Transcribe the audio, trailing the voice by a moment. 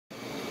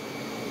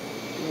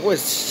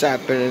What's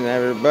happening,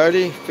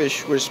 everybody?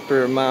 Fish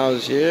Whisperer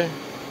Miles here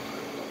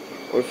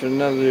with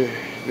another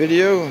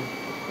video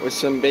with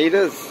some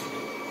bettas.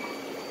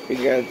 We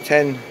got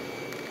 10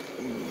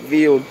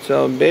 veal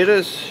tail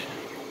bettas.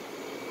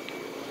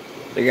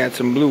 They got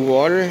some blue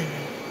water.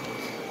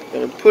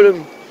 Gonna put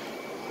them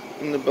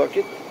in the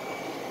bucket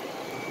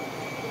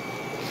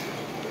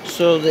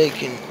so they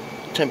can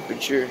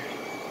temperature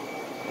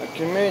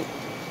acclimate.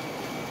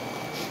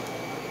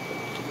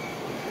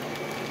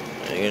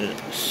 They're gonna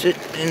sit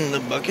in the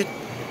bucket.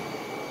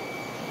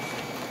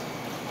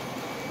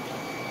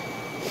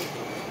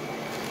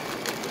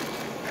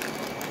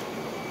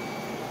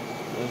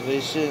 As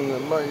they sit in the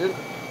bucket,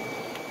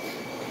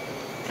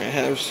 I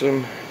have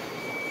some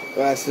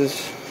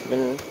glasses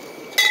been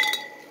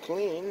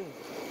clean.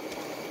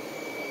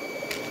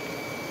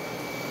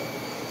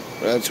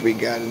 What else we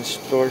got in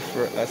store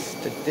for us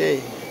today?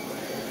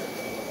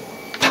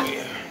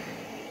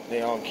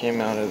 They all came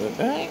out of the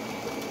bag.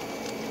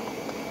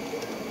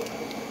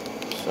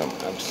 Some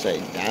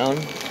upside down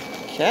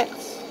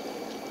cats,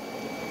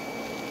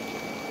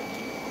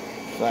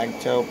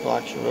 flagtail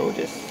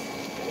Ploxerotis,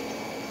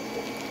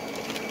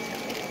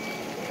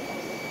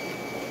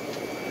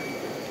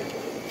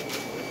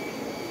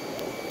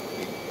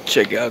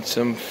 check out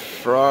some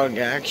frog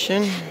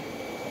action.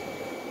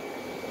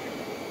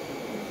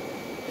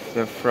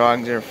 The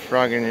frogs are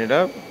frogging it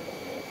up.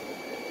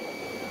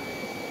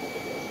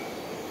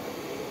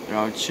 They're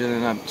all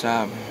chilling up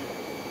top.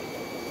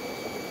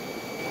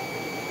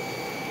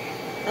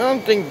 I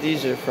don't think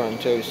these are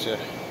frontosa,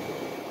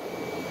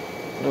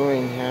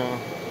 knowing how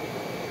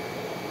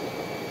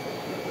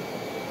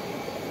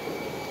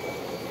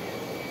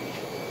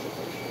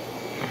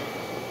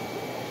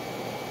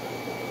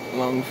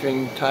long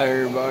fin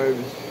tire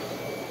barbs.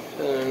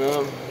 I don't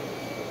know.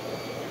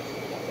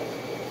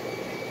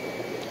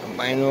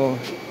 Albino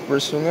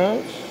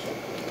personals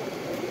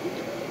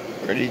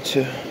ready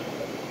to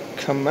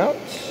come out.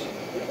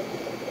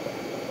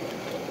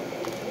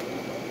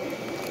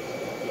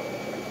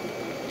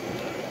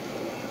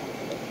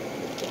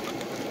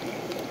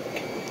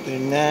 They're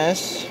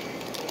nice.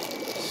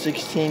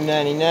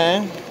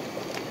 $16.99.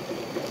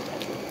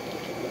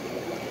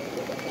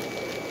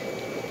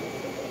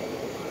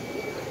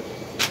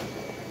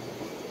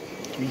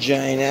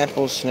 Giant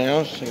apple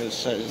snails. Look at the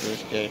size of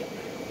this guy.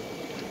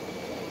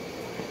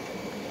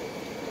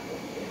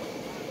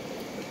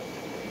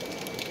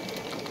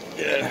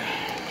 Yeah.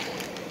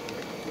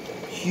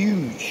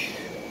 Huge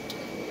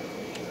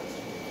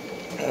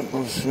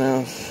apple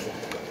snails.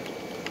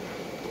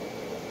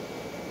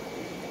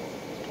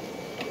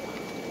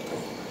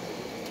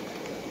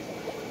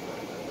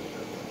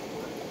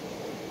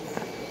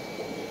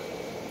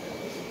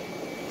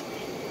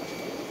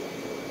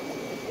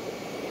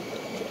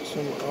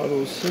 Some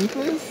auto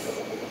simples.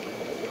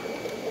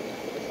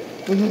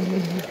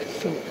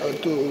 Some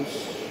autos.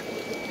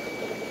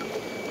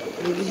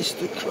 Release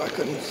the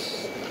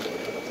krakens.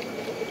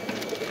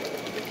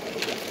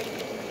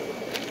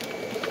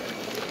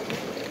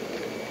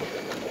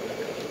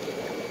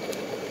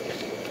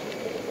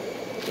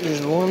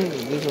 There's one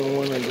that doesn't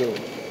want to go.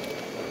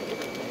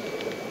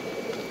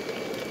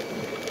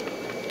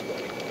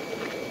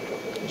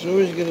 There's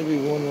always going to be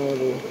one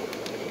auto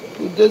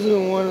who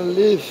doesn't want to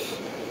live.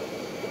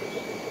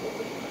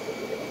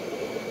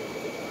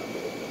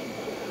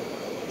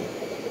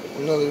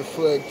 Another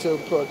flagtail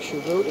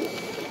Ploxerotis.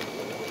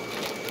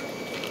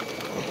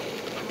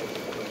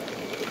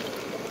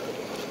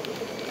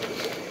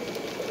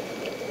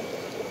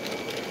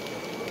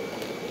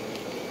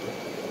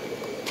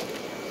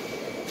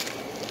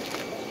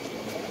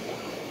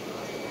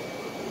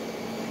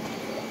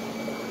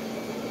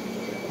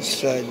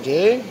 Side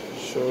day,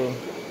 so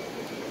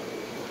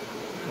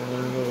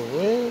little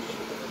wings.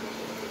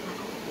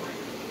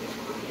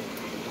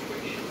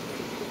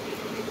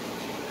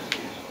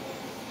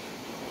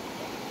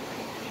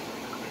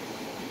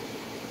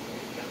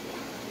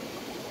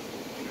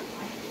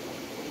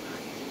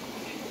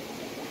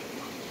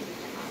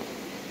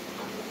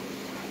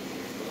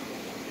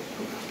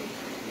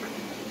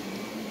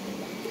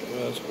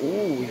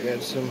 Ooh, we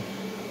got some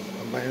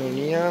albino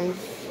neons.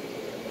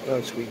 What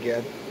else we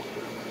got?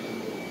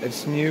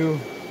 It's new.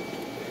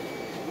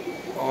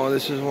 Oh,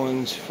 this is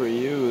one's for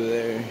you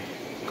there,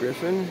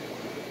 Griffin.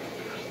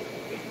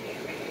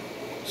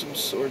 Some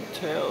sword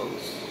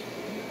tails.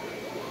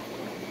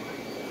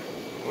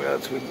 What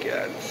else we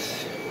got?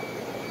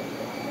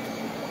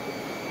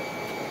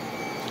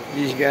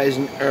 These guys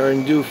are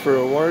due for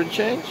a water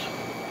change.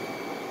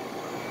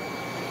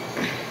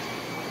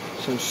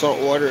 Some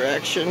saltwater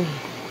action.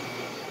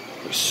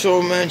 There's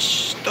so much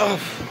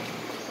stuff.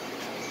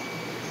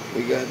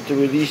 We got to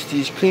release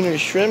these cleaner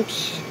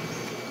shrimps.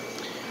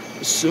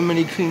 There's so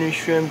many cleaner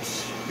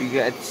shrimps. We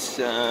got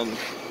some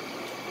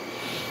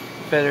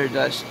feather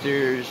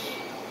dusters,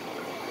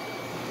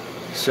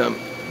 some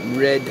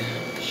red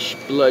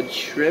blood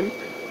shrimp,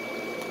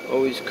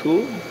 always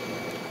cool.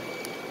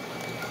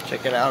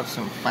 Check it out,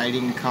 some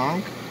fighting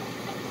conch.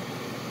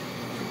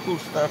 Some cool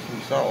stuff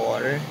from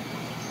saltwater.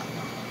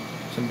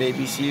 Some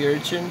baby sea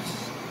urchins.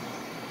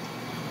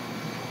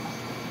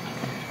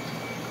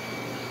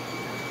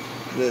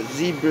 The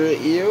zebra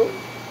eel.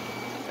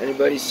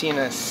 Anybody seen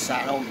a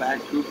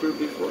saddleback grouper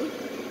before?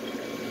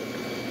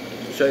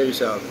 Show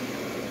yourself.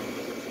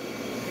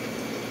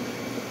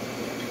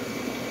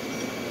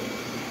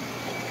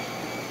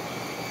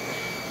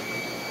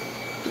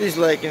 Please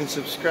like and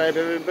subscribe,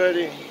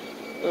 everybody.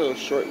 A little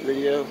short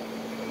video.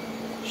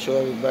 Show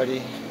everybody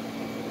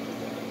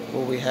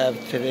what we have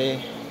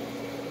today.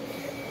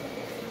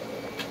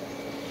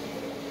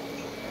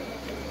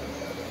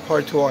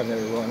 Part 1,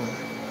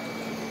 everyone.